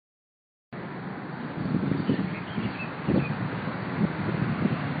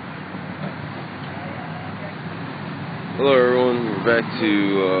We're back to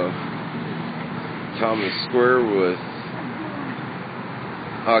Thomas Square with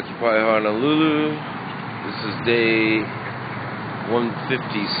Occupy Honolulu. This is day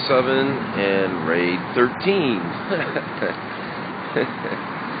 157 and raid 13.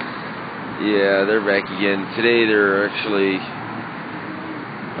 Yeah, they're back again. Today they're actually,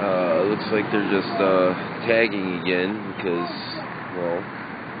 looks like they're just tagging again because, well,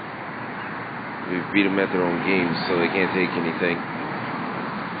 we beat them at their own games, so they can't take anything.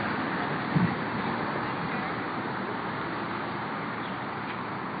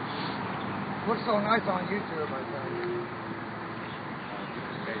 Looks so nice on YouTube, I tell you.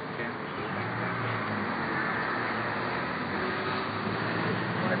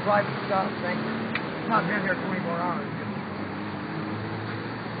 When I private stuff, thank you. It's not been here 24 hours.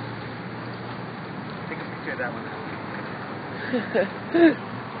 Take a picture of that one.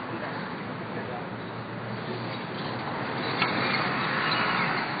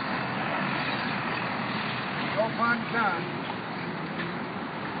 No fun done.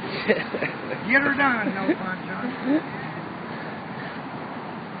 Get her done, no fun done.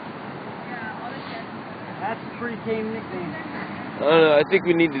 That's a pretty tame nickname. I don't know, I think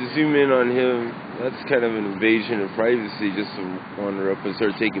we need to zoom in on him. That's kind of an invasion of privacy, just to wander up and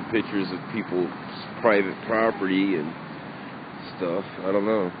start taking pictures of people's private property and stuff. I don't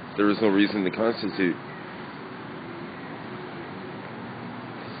know. There was no reason to constitute.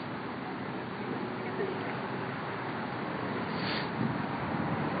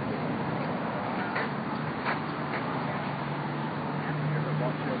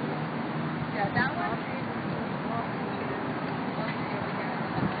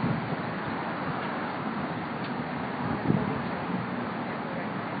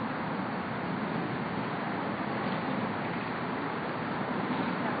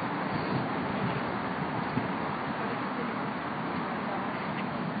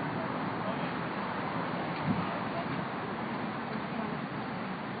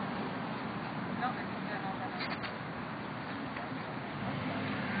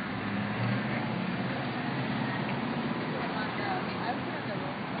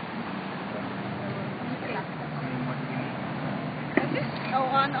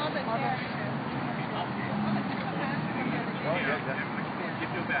 On all the chairs.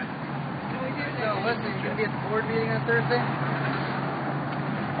 So, listen, you going to be at the board meeting on Thursday?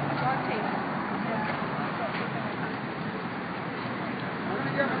 We're going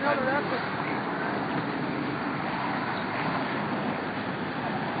to get another effort.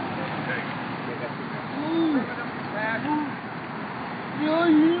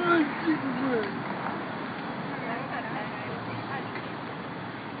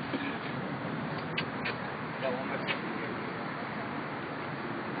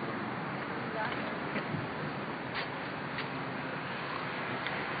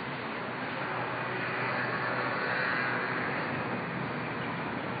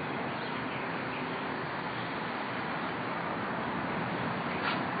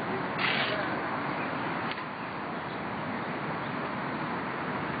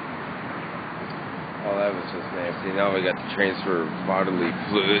 Oh, that was just nasty. Now we got to transfer bodily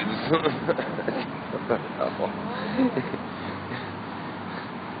fluids. What the hell?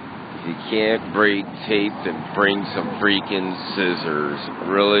 If you can't break tape, then bring some freaking scissors.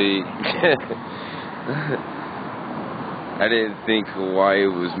 Really? I didn't think Hawaii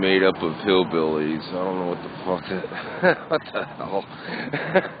was made up of hillbillies. I don't know what the fuck that... What the hell?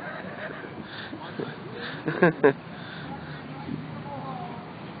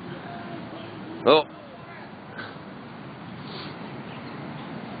 Oh.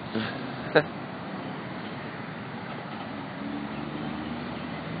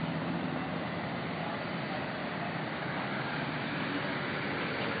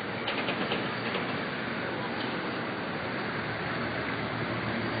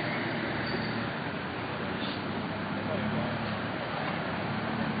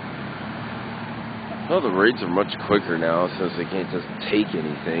 Well, the raids are much quicker now since they can't just take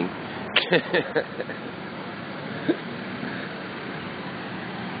anything.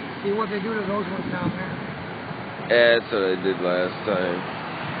 See what they do to those ones down there. Yeah, that's what I did last time.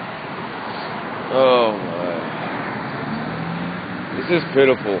 Oh my. This is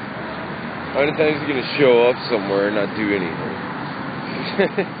pitiful. How many times are you going to show up somewhere and not do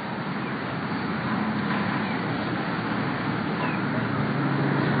anything?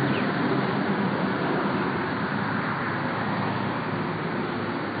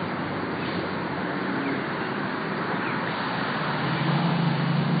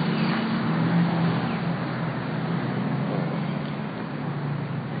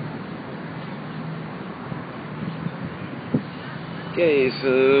 Okay,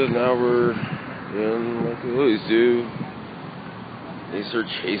 so now we're in, like we always do, they start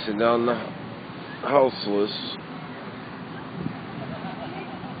chasing down the houseless.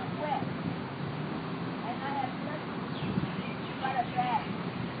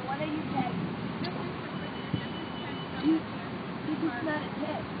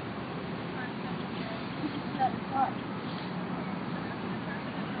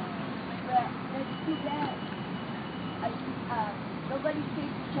 Nobody takes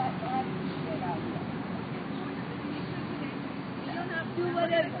a shot at shit out here. Do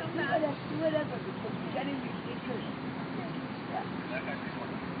whatever, because it's getting ridiculous. Yeah.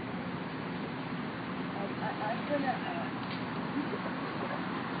 I'm gonna,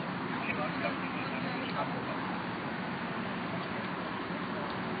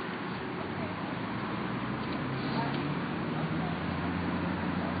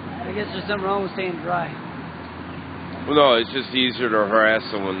 I guess there's something wrong with staying dry. Well, no, it's just easier to harass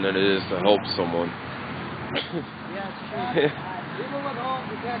someone than it is to help someone. Yeah, it's true. People look home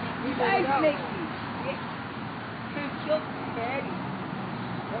because you people guys without. make me sick.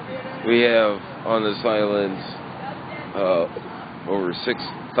 We have on this island over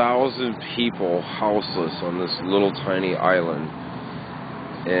 6,000 people houseless on this little tiny island,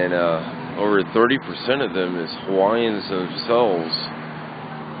 and over 30% of them is Hawaiians themselves,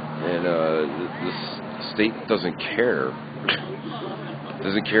 and the state doesn't care.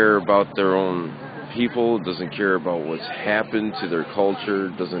 Doesn't care about their own people, doesn't care about what's happened to their culture,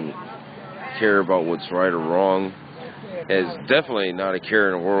 doesn't care about what's right or wrong. Has definitely not a care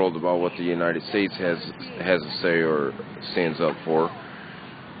in the world about what the United States has to say or stands up for.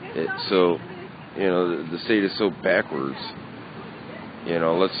 So, you know, the state is so backwards. You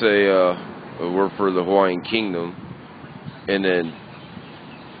know, let's say we're for the Hawaiian Kingdom, and then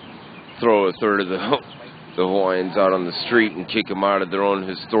throw a third of the Hawaiians out on the street and kick them out of their own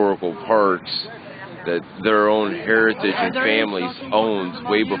historical parks that their own heritage and families owned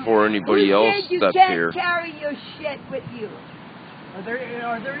way before anybody else stepped here. You can't carry your shit with you. Are there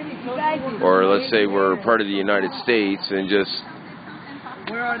any social workers? Or let's say we're part of the United States and just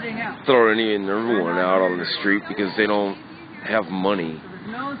Where are they now? throw any and everyone out on the street because they don't have money.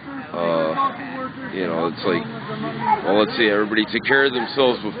 You know, it's like, well, let's see, everybody took care of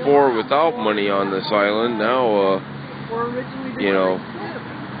themselves before without money on this island. Now, you know,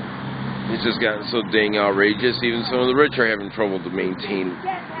 it's just gotten so dang outrageous. Even some of the rich are having trouble to maintain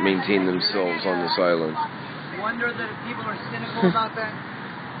themselves on this island. Wonder that people are cynical about that.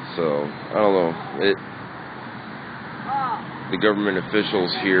 So I don't know. The government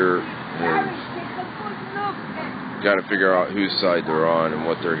officials here have got to figure out whose side they're on and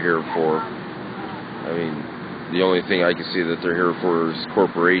what they're here for. I mean, the only thing I can see that they're here for is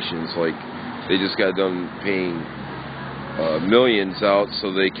corporations. Like, they just got done paying millions out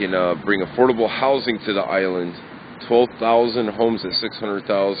so they can bring affordable housing to the island. 12,000 homes at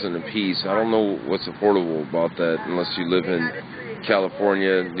 $600,000 a piece. I don't know what's affordable about that unless you live in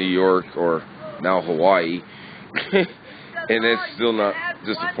California, New York, or now Hawaii. And it's still not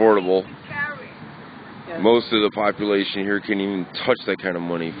just affordable. Most of the population here can't even touch that kind of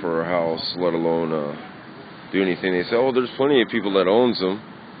money for a house, let alone do anything. They say, oh, there's plenty of people that owns them.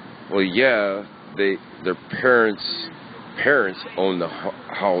 Well, yeah, their parents own the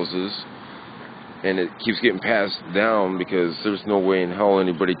houses, and it keeps getting passed down because there's no way in hell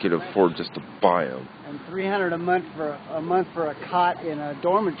anybody could afford just to buy them. And $300 a month for a cot in a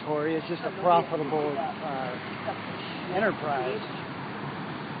dormitory is just a profitable enterprise.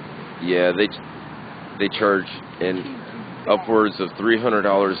 Yeah, they charge upwards of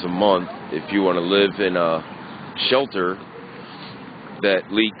 $300 a month if you want to live in a shelter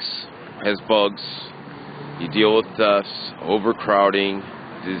that leaks, has bugs. You deal with thefts, overcrowding,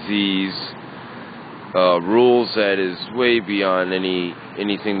 disease, rules that is way beyond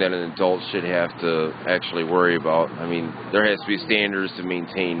anything that an adult should have to actually worry about. I mean, there has to be standards to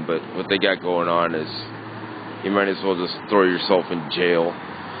maintain, but what they got going on is you might as well just throw yourself in jail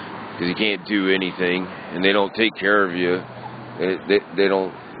because you can't do anything, and they don't take care of you. They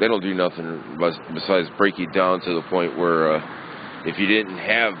don't do nothing besides break you down to the point where if you didn't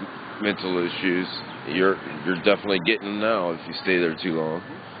have mental issues, you're definitely getting them now if you stay there too long.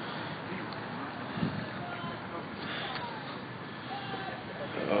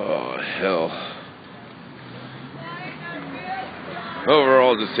 Oh, hell.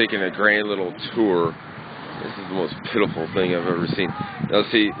 Overall, just taking a grand little tour. This is the most pitiful thing I've ever seen. Now,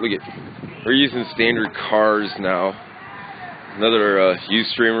 see, look at, we're using standard cars now. Another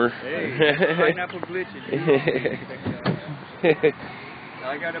Ustreamer. Hey, Pineapple Glitch.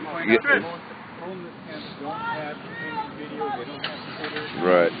 I got to point out, don't have any video They don't have Twitter.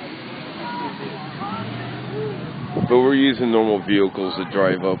 Right. But we're using normal vehicles to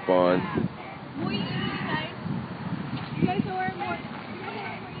drive up on. You guys are wearing more.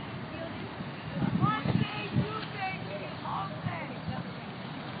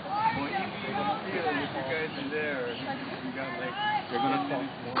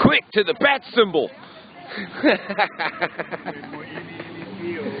 Quick to the bat symbol! More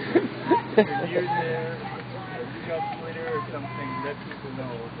feel. If you're there, if you got Twitter or something, let people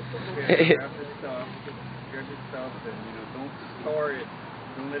know. Okay, grab the stuff, and don't store it.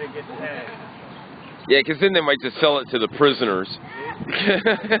 Don't let it get tagged. Yeah, because then they might just sell it to the prisoners.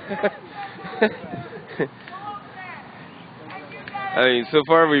 I mean, so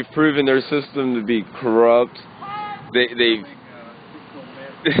far we've proven their system to be corrupt. They've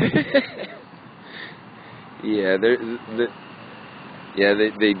yeah,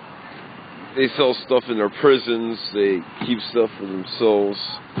 they sell stuff in their prisons. They keep stuff for themselves.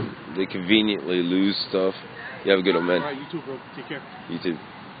 They conveniently lose stuff. You have a good one, man. All right, you too, bro. Take care. You too.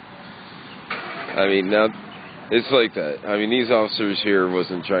 I mean, now it's like that. I mean, these officers here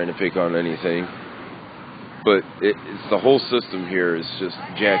wasn't trying to pick on anything, but it's the whole system here is just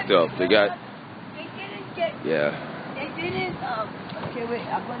jacked up. They got yeah. They didn't. Okay, wait.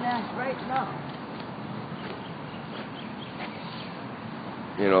 I'm gonna ask right now.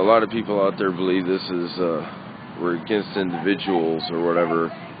 You know, a lot of people out there believe this is we're against individuals or whatever.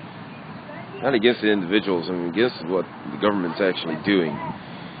 Not against the individuals. I mean, against what the government's actually doing.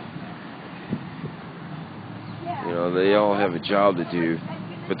 You know, they all have a job to do,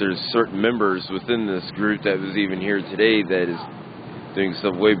 but there's certain members within this group that was even here today that is doing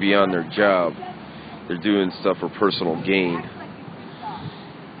stuff way beyond their job. They're doing stuff for personal gain,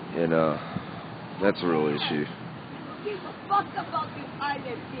 and that's a real issue. Give a fuck about this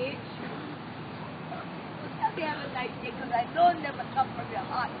island, bitch. Have a nice day, because I know never come from your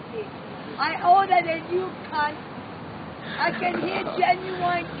heart, bitch. I older than you, cunt. I can hear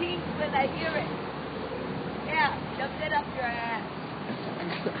genuine things when I hear it. Yeah, shove it up your ass.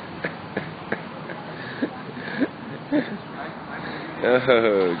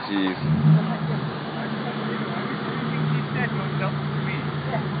 Oh, jeez.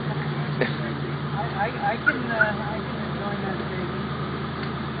 I can join that statement.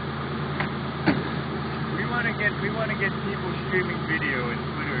 We want to get people streaming video and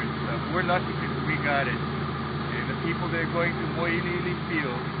Twitter and stuff. We're lucky because we got it. And the people that are going to Moilili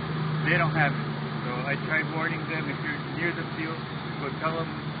field, they don't have it. So I tried warning them, if you're near the field, go tell them,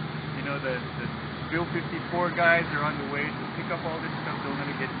 the Bill 54 guys are on the way to pick up all this stuff. They're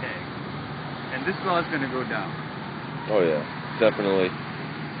going to get tagged. And this law is going to go down. Oh yeah, definitely.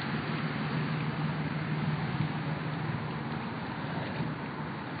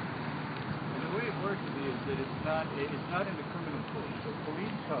 And the way it works is that it's not in the criminal code. So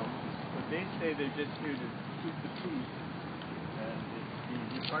police come, but they say they're just here to shoot the truth. And it's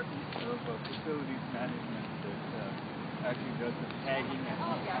the Department of Facilities Management that actually does the tagging and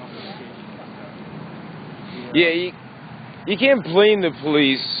confiscation and stuff. Yeah, you can't blame the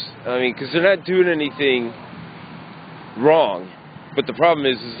police. I mean, because they're not doing anything wrong. But the problem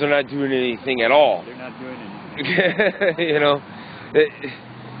is they're not doing anything at all. They're not doing anything.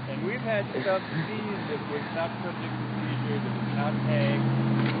 And we've had stuff seized that was not subject to seizure, that was not tagged,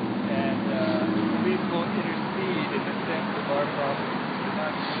 and police won't intercede in the sense of our property. They're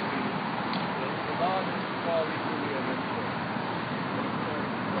not seizing. The law doesn't fall equally on them.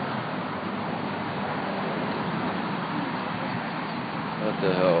 What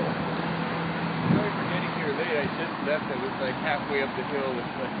the hell? Sorry for getting here late. I just left. I was like halfway up the hill with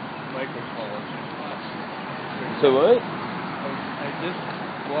like microphone. So what? I just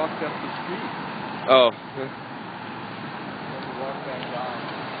walked up the street. Oh. I had to walk back down.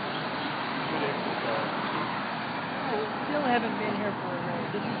 Good exercise. Still haven't been here for a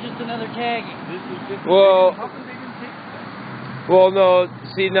raid. This is just another tagging. This is just Well, how come they didn't take stuff? well, no.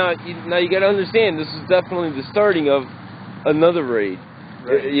 See, now you got to understand. This is definitely the starting of another raid.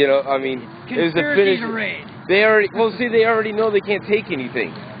 Right. I mean, it was a finish. Raid. They already know they can't take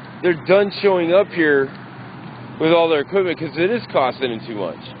anything. They're done showing up here with all their equipment because it is costing them too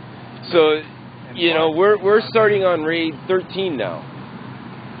much. So, we're starting on raid 13 now.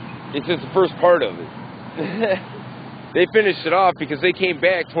 It's just the first part of it. They finished it off because they came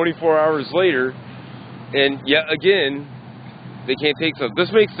back 24 hours later, and yet again, they can't take stuff.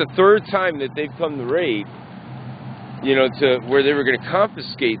 This makes the third time that they've come to raid. To where they were going to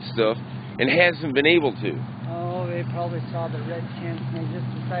confiscate stuff and hasn't been able to. Oh, they probably saw the red tents and they just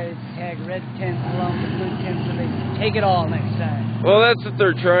decided to tag red tents along with blue tents so they can take it all next time. Well, that's what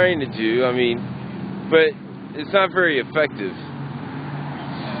they're trying to do. I mean, but it's not very effective.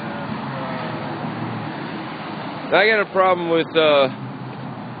 I got a problem with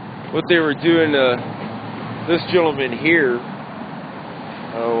what they were doing to this gentleman here.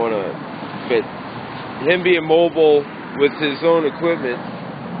 I don't want to, but him being mobile with his own equipment,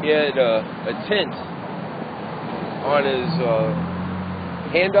 he had a tent on his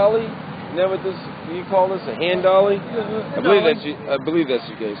hand dolly. Isn't that what you call this? A hand dolly? I believe that's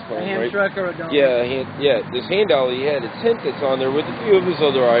what you guys call it, right? A hand truck or a dolly? Yeah, this hand dolly, he had a tent that's on there with a few of his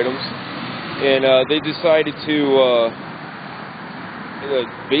other items, and they decided to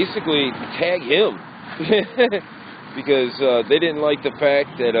basically tag him because they didn't like the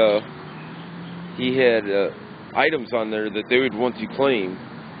fact that he had items on there that they would want to claim.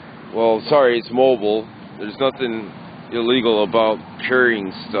 Well, sorry, it's mobile. There's nothing illegal about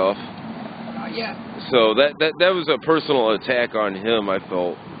carrying stuff. Yeah. So that was a personal attack on him. I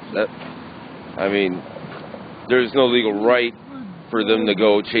felt that. I mean, there's no legal right for them to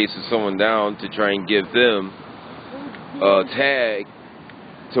go chasing someone down to try and give them a tag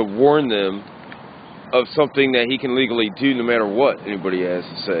to warn them of something that he can legally do no matter what anybody has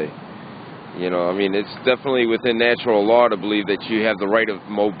to say. You know, I mean, it's definitely within natural law to believe that you have the right of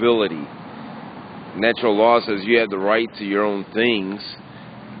mobility. Natural law says you have the right to your own things.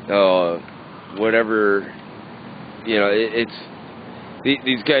 Whatever, you know,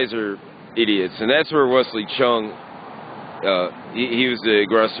 these guys are idiots, and that's where Wesley Chung, he was the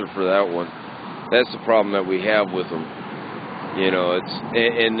aggressor for that one. That's the problem that we have with them. You know,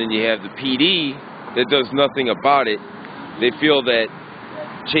 and then you have the PD that does nothing about it. They feel that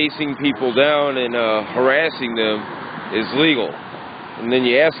chasing people down and harassing them is legal. And then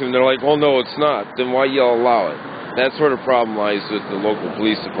you ask them, they're like, well, no, it's not. Then why y'all allow it? That's where the problem lies with the local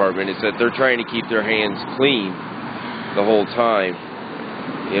police department, is that they're trying to keep their hands clean the whole time.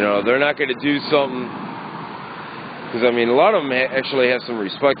 You know, they're not going to do something, because, I mean, a lot of them actually have some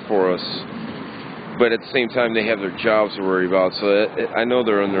respect for us, but at the same time, they have their jobs to worry about. So I know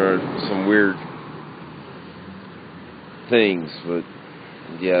they're under some weird things, but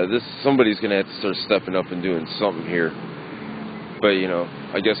yeah, somebody's going to have to start stepping up and doing something here. But, you know,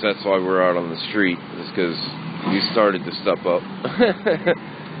 I guess that's why we're out on the street, is because we started to step up.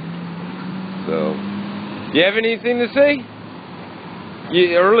 So, you have anything to say?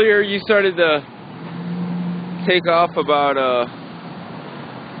 Earlier you started to take off about,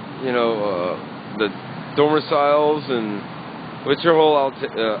 the domiciles, and what's your whole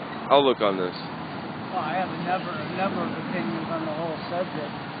outlook on this? Well, I have a number of opinions on the whole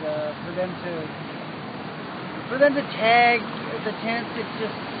subject. For them to tag the tents, it's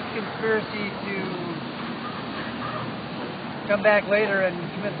just conspiracy to come back later and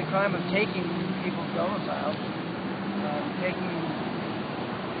commit the crime of taking people's domiciles, taking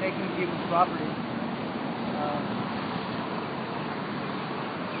people's property.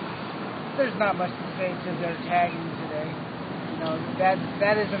 There's not much to say to their tagging today. You know, that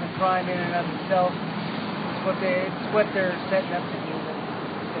isn't a crime in and of itself. It's what they're setting up to do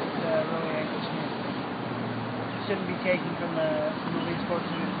that really angers me. It shouldn't be taken from the least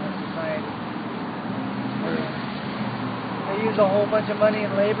fortunate in society. They use a whole bunch of money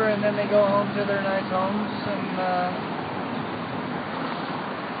and labor, and then they go home to their nice homes, and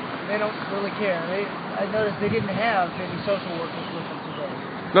they don't really care. I noticed they didn't have any social workers with them today.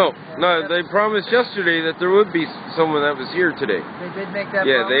 No, they promised yesterday that there would be someone that was here today. They did make that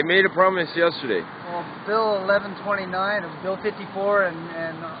promise? Yeah, they made a promise yesterday. Well, Bill 1129, Bill 54,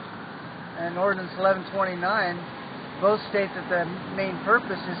 and Ordinance 1129 both state that the main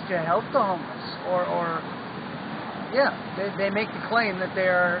purpose is to help the homeless, they make the claim that they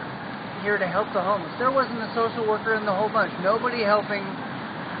are here to help the homeless. There wasn't a social worker in the whole bunch. Nobody helping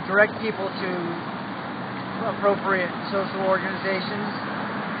direct people to appropriate social organizations.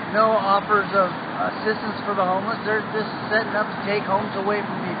 No offers of assistance for the homeless. They're just setting up to take homes away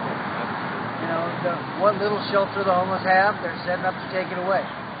from people. You know, what little shelter the homeless have, they're setting up to take it away.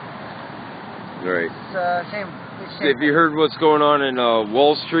 Right. It's shame. Have you heard what's going on in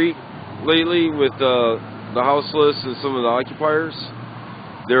Wall Street lately with the houseless and some of the occupiers?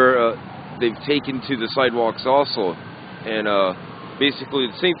 They've taken to the sidewalks also, and basically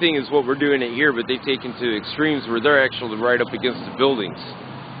the same thing as what we're doing it here, but they've taken to extremes where they're actually right up against the buildings.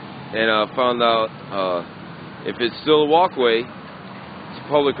 And found out if it's still a walkway, it's a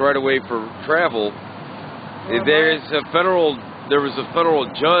public right-of-way for travel. There was a federal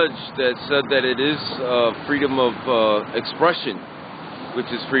judge that said that it is freedom of expression,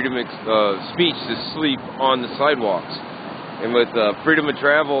 which is freedom of speech, to sleep on the sidewalks. And with freedom of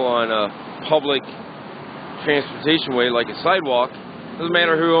travel on a public transportation way like a sidewalk, doesn't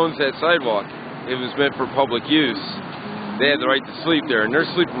matter who owns that sidewalk. it was meant for public use, they had the right to sleep there, and they're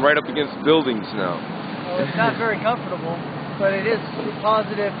sleeping right up against buildings now. Well, it's not very comfortable, but it is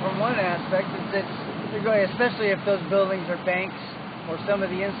positive from one aspect, is that they're going, especially if those buildings are banks or some of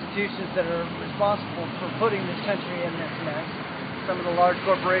the institutions that are responsible for putting this country in this mess, some of the large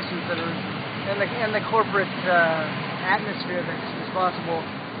corporations that are, and the corporate atmosphere that's responsible,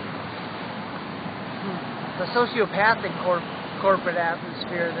 the sociopathic corporate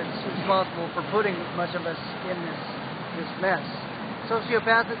atmosphere that's responsible for putting much of us in this mess.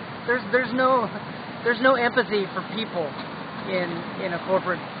 Sociopathic, there's no empathy for people in a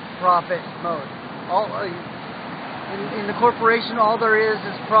corporate profit mode. In the corporation, all there is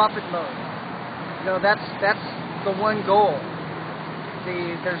profit mode. You know, that's the one goal.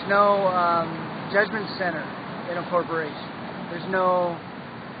 There's no judgment center in a corporation. There's no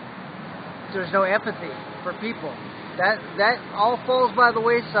empathy for people. That all falls by the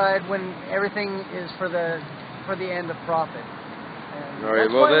wayside when everything is for the end of profit. And all right,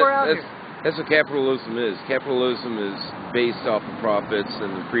 that's well, why we're out here. That's what capitalism is. Capitalism is based off of profits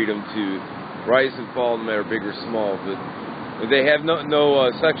and the freedom to rise and fall, no matter big or small. But they have no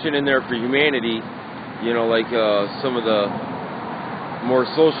section in there for humanity. You know, like some of the more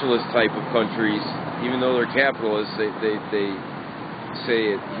socialist type of countries, even though they're capitalists, they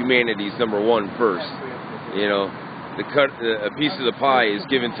say humanity's number one first. You know, a piece of the pie is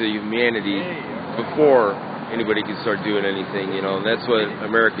given to humanity before anybody can start doing anything. You know, and that's what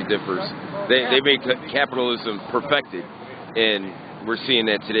America differs. They make capitalism perfected, and we're seeing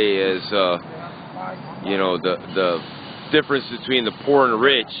that today as you know, the difference between the poor and the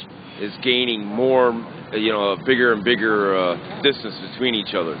rich is gaining more, you know, a bigger and bigger distance between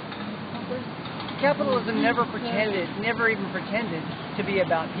each other. Capitalism never even pretended to be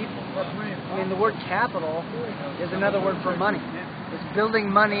about people. I mean, the word capital is another word for money. It's building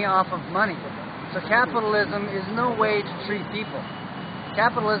money off of money. So capitalism is no way to treat people.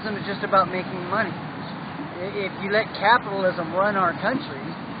 Capitalism is just about making money. If you let capitalism run our country,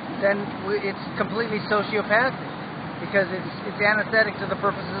 then it's completely sociopathic, because it's anesthetic to the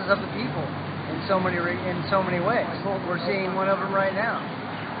purposes of the people in so many ways. We're seeing one of them right now.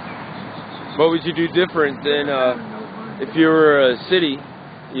 What would you do different than if you were a city,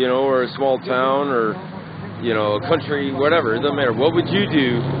 you know, or a small town, or, you know, a country, whatever? It doesn't matter. What would you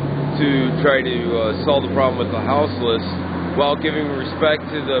do to try to solve the problem with the houseless, while giving respect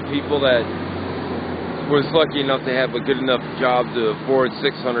to the people that was lucky enough to have a good enough job to afford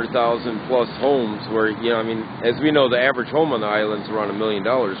 600,000 plus homes? Where, you know, I mean, as we know, the average home on the island is around $1 million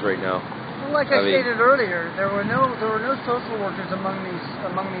right now. Well, like I stated earlier, there were no social workers among these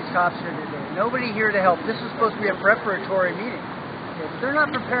cops here today. Nobody here to help. This was supposed to be a preparatory meeting. Okay, but they're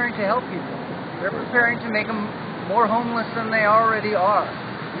not preparing to help people. They're preparing to make them more homeless than they already are.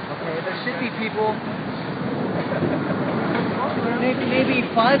 Okay, there should be people, maybe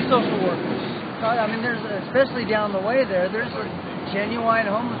 5 social workers. I mean, there's, especially down the way there's genuine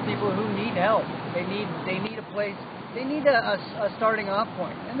homeless people who need help. They need a place. They need a starting off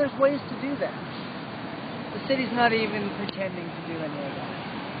point, and there's ways to do that. The city's not even pretending to do any of that.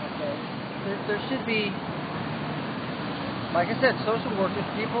 Okay, there should be, like I said, social workers,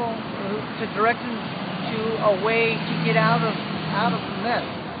 people to direct them to a way to get out of the mess.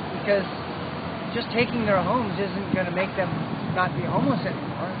 Because just taking their homes isn't going to make them not be homeless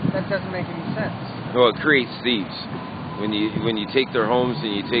anymore. That doesn't make any sense. Well, it creates thieves. When you take their homes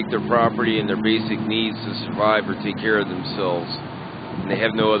and you take their property and their basic needs to survive or take care of themselves, and they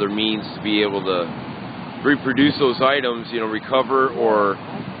have no other means to be able to reproduce those items, you know, recover or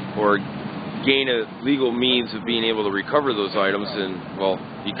gain a legal means of being able to recover those items, and, well,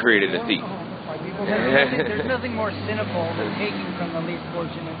 you created a thief. There's nothing more cynical than taking from the least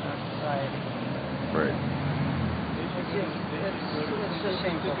fortunate in our society. Right. It's just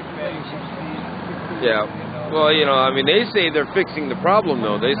shameful. Yeah. Well, you know, I mean, they say they're fixing the problem,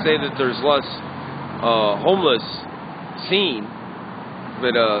 though. They say that there's less homeless seen.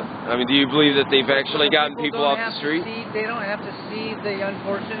 But, I mean, do you believe that they've actually gotten people off the street? They don't have to see the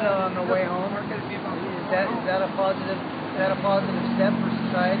unfortunate on the way home. Is that a positive step for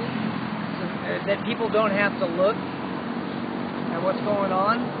society? That people don't have to look at what's going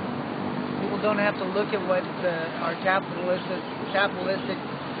on. People don't have to look at what our capitalistic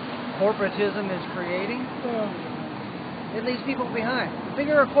corporatism is creating. It leaves people behind. The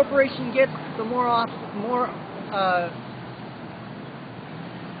bigger a corporation gets, the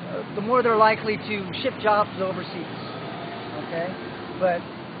more they're likely to ship jobs overseas. Okay, but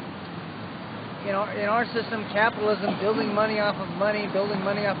in our system, capitalism, building money off of money, building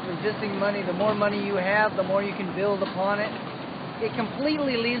money off of existing money, the more money you have, the more you can build upon it. It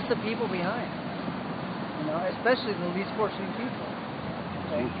completely leaves the people behind. especially the least fortunate people.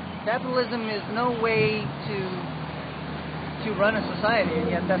 Okay? Capitalism is no way to run a society, and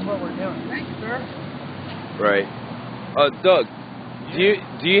yet that's what we're doing. Thanks, sir. Right. Doug, do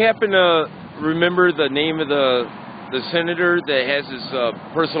you happen to remember the name of the senator that has his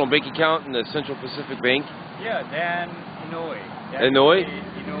personal bank account in the Central Pacific Bank? Yeah, Dan Inouye. Inouye?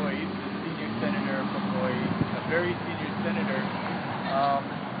 Inouye. He's the senior senator from Hawaii, a very senior senator.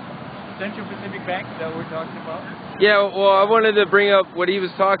 Central Pacific Bank, is that what we're talking about? Yeah, well, I wanted to bring up what he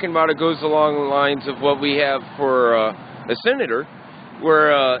was talking about. It goes along the lines of what we have for a senator,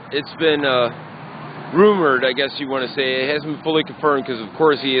 where it's been rumored, I guess you want to say. It hasn't been fully confirmed because, of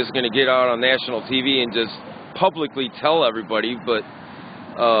course, he is going to get out on national TV and just publicly tell everybody, but,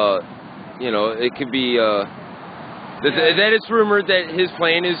 you know, it could be that it's rumored that his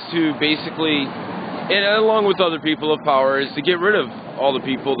plan is to basically, and along with other people of power, is to get rid of all the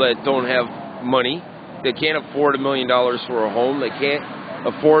people that don't have money, that can't afford $1 million for a home, that can't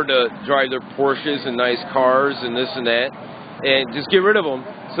afford to drive their Porsches and nice cars and this and that, and just get rid of them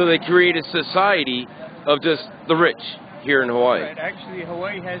so they create a society of just the rich here in Hawaii. Right. Actually,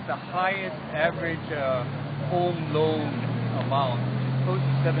 Hawaii has the highest average home loan amount, close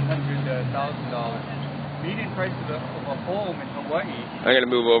to $700,000. Median price of a home in Hawaii. I'm going to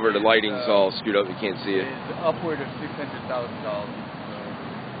move over. The lighting's all screwed up. You can't see it. Is upward of $600,000.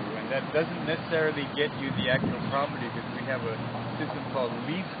 And that doesn't necessarily get you the actual property, because we have a system called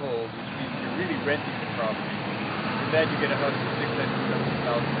leasehold, which means you're really renting the property. For that, you get a house for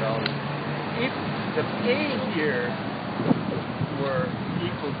 $670,000. If the pay here were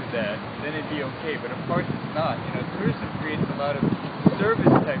equal to that, then it'd be okay. But of course it's not. You know, tourism creates a lot of service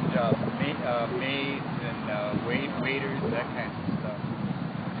type jobs, maids and waiters, that kind of stuff.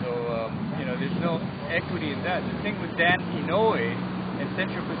 So you know, there's no equity in that. The thing with Dan Inouye and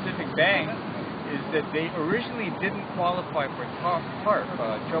Central Pacific Bank is that they originally didn't qualify for TARP,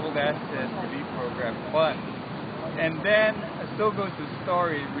 Troubled Assets Relief Program funds. And then, so goes the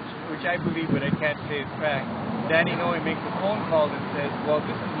story, which I believe, but I can't say it's fact. Dan Inouye makes a phone call that says, "Well,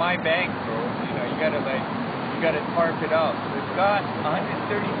 this is my bank, bro. You know, you gotta tarp it out." So it's got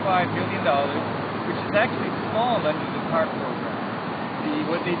 $135 million, which is actually small under the TARP program.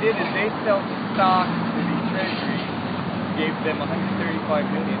 What they did is they sell the stock to the Treasury, gave them $135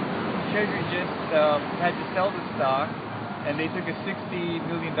 million. The Treasury just had to sell the stock, and they took a $60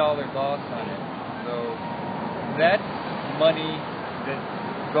 million loss on it. So that's money that's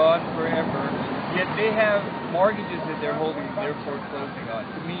gone forever, yet they have mortgages that they're holding, they're foreclosing on.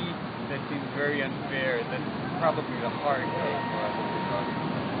 To me, that seems very unfair. That's probably the hard thing for us to talk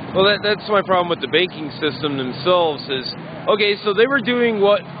about. Well, that's my problem with the banking system themselves is, okay, so they were doing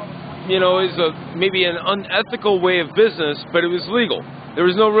what, you know, is maybe an unethical way of business, but it was legal. There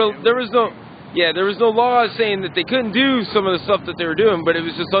was no law saying that they couldn't do some of the stuff that they were doing, but it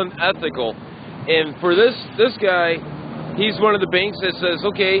was just unethical. And for this guy, he's one of the banks that says,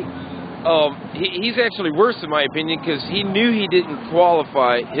 okay, he's actually worse in my opinion, because he knew he didn't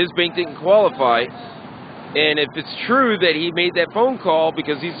qualify, his bank didn't qualify, and if it's true that he made that phone call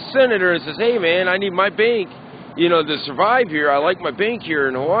because he's a senator and says, hey man, I need my bank, you know, to survive here, I like my bank here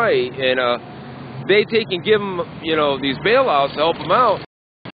in Hawaii, and they take and give him, you know, these bailouts to help him out.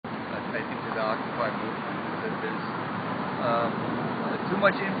 I think to the Occupy movement is that there's too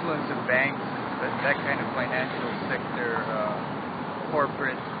much influence of banks, that kind of financial sector,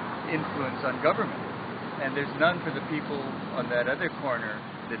 corporate influence on government. And there's none for the people on that other corner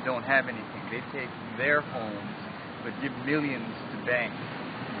that don't have anything. They take their homes, but give millions to banks.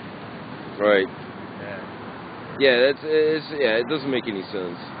 Right. Yeah. It doesn't make any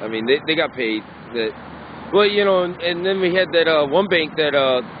sense. I mean, they got paid. Well, you know, and then we had that one bank that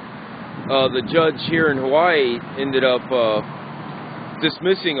the judge here in Hawaii ended up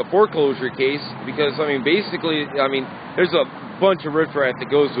dismissing a foreclosure case because, I mean, basically, I mean, there's a bunch of riffraff that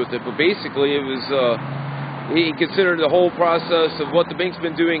goes with it, but basically it was, he considered the whole process of what the bank's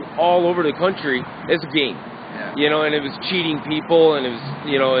been doing all over the country as a game. Yeah. You know, and it was cheating people, and it was,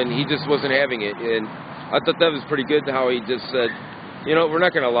 you know, and he just wasn't having it. And I thought that was pretty good how he just said, you know, we're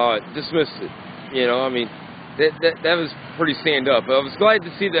not going to allow it, dismissed it. You know, I mean, that was pretty stand up. I was glad to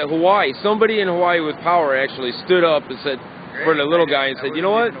see that Hawaii, somebody in Hawaii with power actually stood up and said, for the little guy, and said, you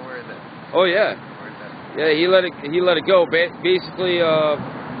know what? Oh yeah, yeah. He let it go. Basically,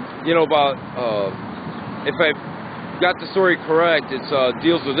 you know, about if I got the story correct, it's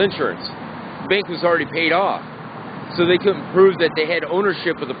deals with insurance. The bank was already paid off, so they couldn't prove that they had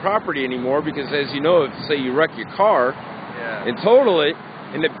ownership of the property anymore. Because as you know, if say you wreck your car and total it,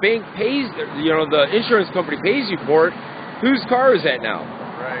 and the bank pays, you know, the insurance company pays you for it, whose car is that now?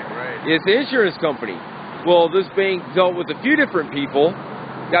 Right. It's the insurance company. Well, this bank dealt with a few different people,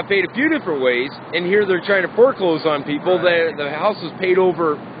 got paid a few different ways, and here they're trying to foreclose on people. Right. The house was paid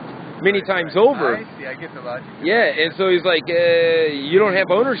over many times over. I see. I get the logic. Yeah, and so he's like, you don't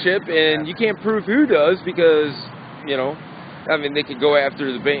have ownership, and you can't prove who does because, you know, I mean, they could go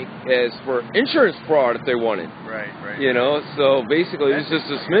after the bank as for insurance fraud if they wanted. Right. You know, so basically it was just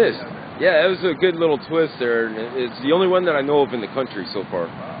dismissed. Yeah, it was a good little twist there, and it's the only one that I know of in the country so far.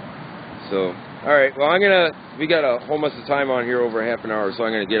 So, all right, well, we got almost a time on here over half an hour, so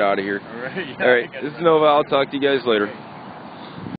I'm going to get out of here. All right. All right, this is Nova. I'll talk to you guys later.